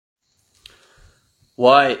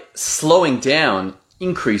Why slowing down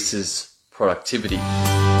increases productivity. Let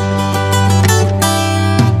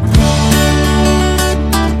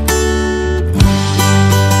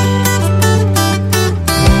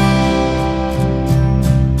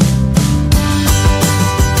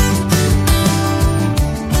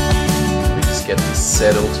me just get this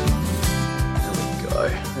settled.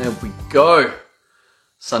 There we go.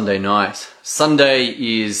 Sunday night. Sunday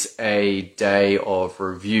is a day of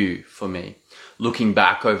review for me. Looking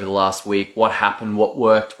back over the last week, what happened, what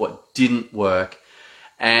worked, what didn't work.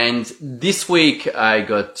 And this week I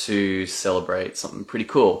got to celebrate something pretty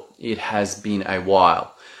cool. It has been a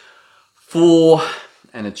while for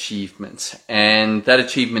an achievement. And that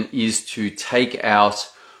achievement is to take out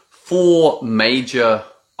 4 major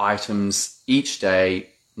items each day,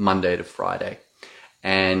 Monday to Friday.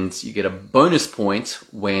 And you get a bonus point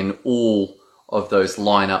when all of those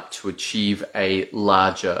line up to achieve a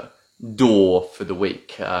larger door for the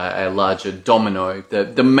week, a larger domino,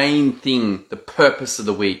 the main thing, the purpose of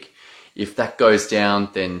the week. If that goes down,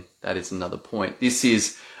 then that is another point. This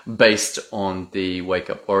is based on the Wake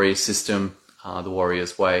Up Warrior system, the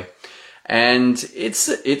Warrior's Way. And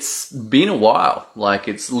it's been a while. Like,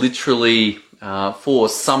 it's literally, for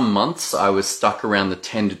some months, I was stuck around the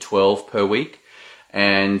 10 to 12 per week.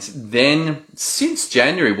 And then since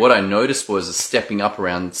January, what I noticed was a stepping up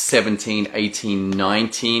around 17, 18,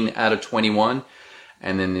 19 out of 21.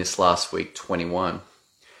 And then this last week, 21.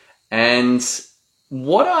 And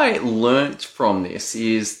what I learnt from this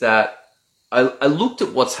is that I looked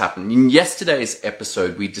at what's happened. In yesterday's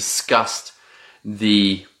episode, we discussed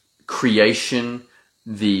the creation,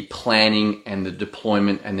 the planning, and the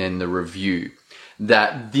deployment, and then the review.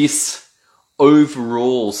 That this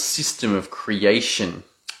overall system of creation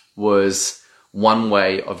was one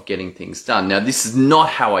way of getting things done. Now, this is not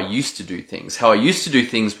how I used to do things. How I used to do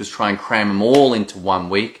things was try and cram them all into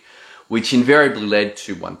 1 week, which invariably led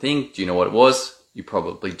to one thing. Do you know what it was? You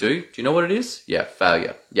probably do. Do you know what it is? Yeah,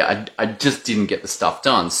 failure. Yeah, I just didn't get the stuff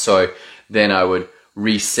done. So then I would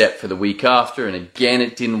reset for the week after, and again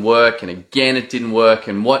it didn't work, and again it didn't work.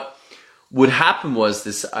 And what would happen was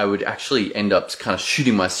this: I would actually end up kind of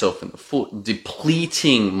shooting myself in the foot,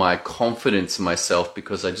 depleting my confidence in myself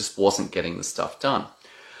because I just wasn't getting the stuff done.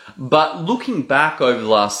 But looking back over the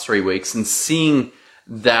last 3 weeks and seeing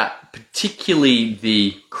that particularly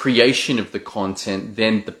the creation of the content,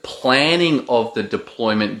 then the planning of the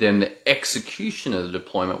deployment, then the execution of the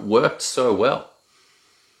deployment worked so well.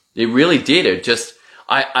 It really did. It just,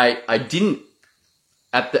 I didn't,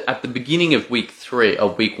 at the beginning of week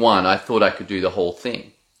 1, I thought I could do the whole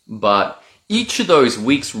thing. But each of those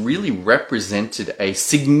weeks really represented a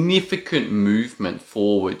significant movement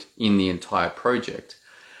forward in the entire project.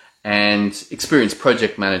 And experienced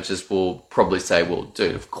project managers will probably say, well,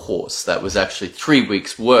 dude, of course, that was actually 3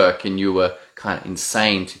 weeks work and you were kind of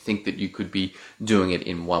insane to think that you could be doing it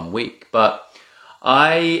in 1 week. But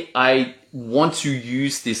I want to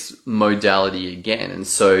use this modality again. And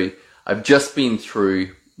so I've just been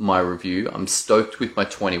through my review. I'm stoked with my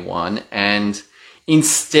 21. And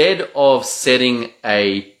instead of setting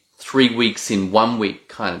a 3 weeks in 1 week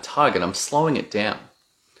kind of target, I'm slowing it down.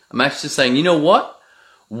 I'm actually saying, you know what?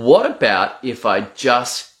 What about if I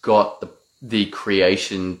just got the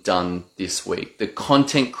creation done this week, the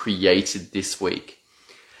content created this week?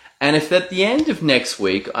 And if at the end of next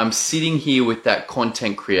week, I'm sitting here with that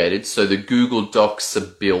content created, so the Google Docs are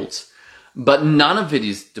built, but none of it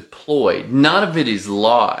is deployed, none of it is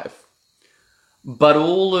live, but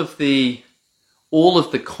all of the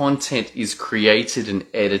content is created and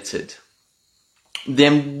edited,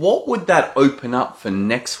 then what would that open up for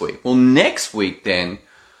next week? Well, next week then,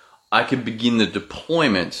 I could begin the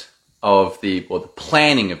deployment of the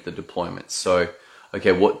planning of the deployment. So,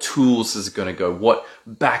 okay, what tools is it going to go? What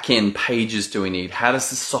back-end pages do we need? How does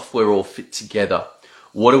the software all fit together?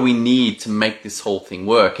 What do we need to make this whole thing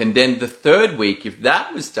work? And then the third week, if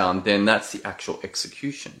that was done, then that's the actual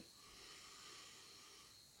execution.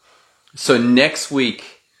 So next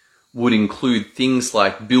week would include things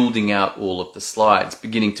like building out all of the slides,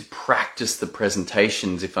 beginning to practice the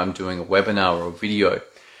presentations if I'm doing a webinar or a video.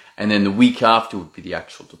 And then the week after would be the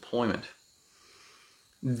actual deployment.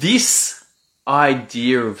 This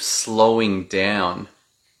idea of slowing down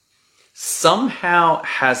somehow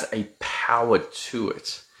has a power to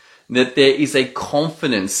it. That there is a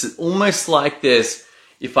confidence, almost like there's,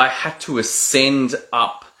 if I had to ascend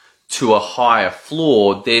up to a higher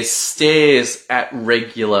floor, there's stairs at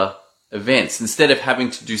regular events. Instead of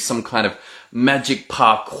having to do some kind of magic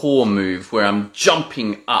parkour move where I'm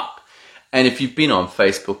jumping up. And if you've been on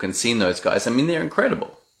Facebook and seen those guys, I mean, they're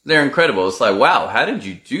incredible. They're incredible. It's like, wow, how did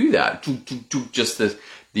you do that? Just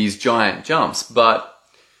these giant jumps. But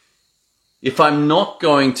if I'm not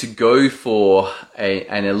going to go for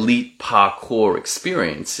an elite parkour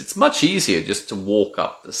experience, it's much easier just to walk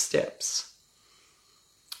up the steps.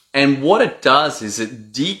 And what it does is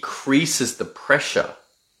it decreases the pressure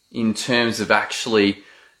in terms of actually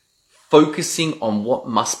focusing on what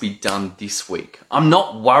must be done this week. I'm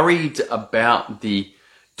not worried about the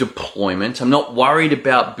deployment. I'm not worried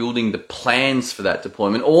about building the plans for that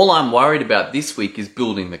deployment. All I'm worried about this week is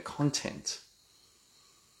building the content.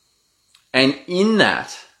 And in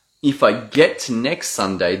that, if I get to next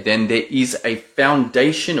Sunday, then there is a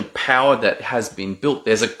foundation of power that has been built.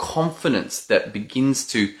 There's a confidence that begins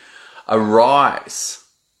to arise.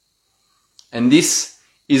 And this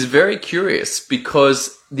is very curious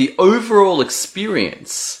because the overall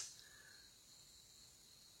experience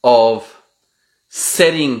of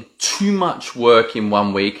setting too much work in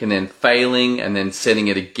 1 week and then failing and then setting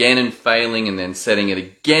it again and failing and then setting it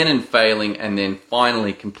again and failing and then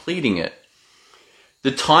finally completing it.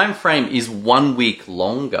 The time frame is 1 week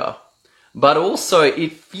longer, but also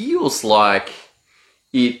it feels like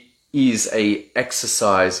it is an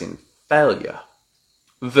exercise in failure.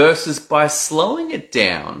 Versus by slowing it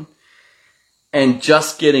down and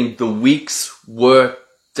just getting the week's work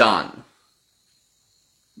done,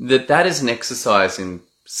 that is an exercise in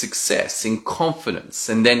success, in confidence,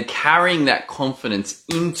 and then carrying that confidence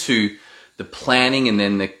into the planning and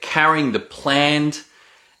then carrying the planned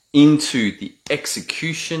into the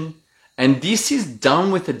execution. And this is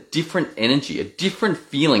done with a different energy, a different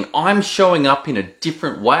feeling. I'm showing up in a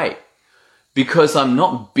different way because I'm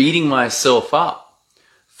not beating myself up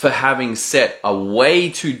for having set a way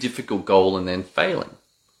too difficult goal and then failing.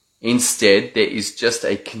 Instead, there is just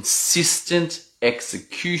a consistent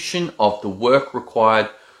execution of the work required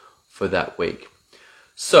for that week.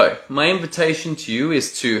 So my invitation to you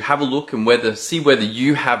is to have a look and see whether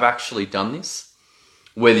you have actually done this,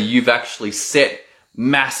 whether you've actually set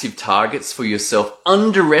massive targets for yourself,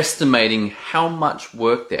 underestimating how much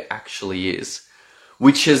work there actually is,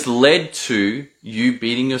 which has led to you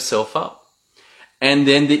beating yourself up. And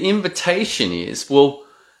then the invitation is, well,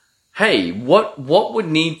 hey, what would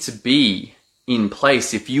need to be in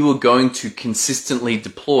place if you were going to consistently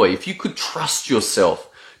deploy, if you could trust yourself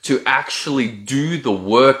to actually do the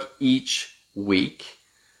work each week?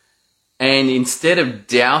 And instead of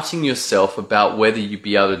doubting yourself about whether you'd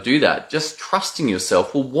be able to do that, just trusting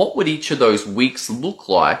yourself, well, what would each of those weeks look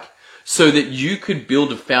like so that you could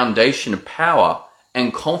build a foundation of power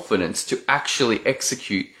and confidence to actually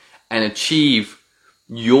execute and achieve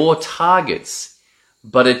your targets,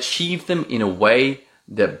 but achieve them in a way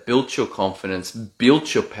that built your confidence,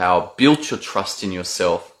 built your power, built your trust in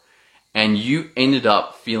yourself, and you ended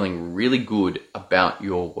up feeling really good about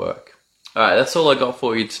your work. All right, that's all I got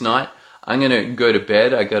for you tonight. I'm going to go to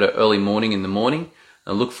bed. I got an early morning in the morning.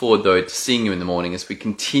 I look forward, though, to seeing you in the morning as we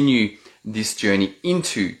continue this journey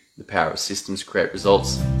into the power of systems to create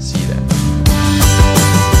results. See you there.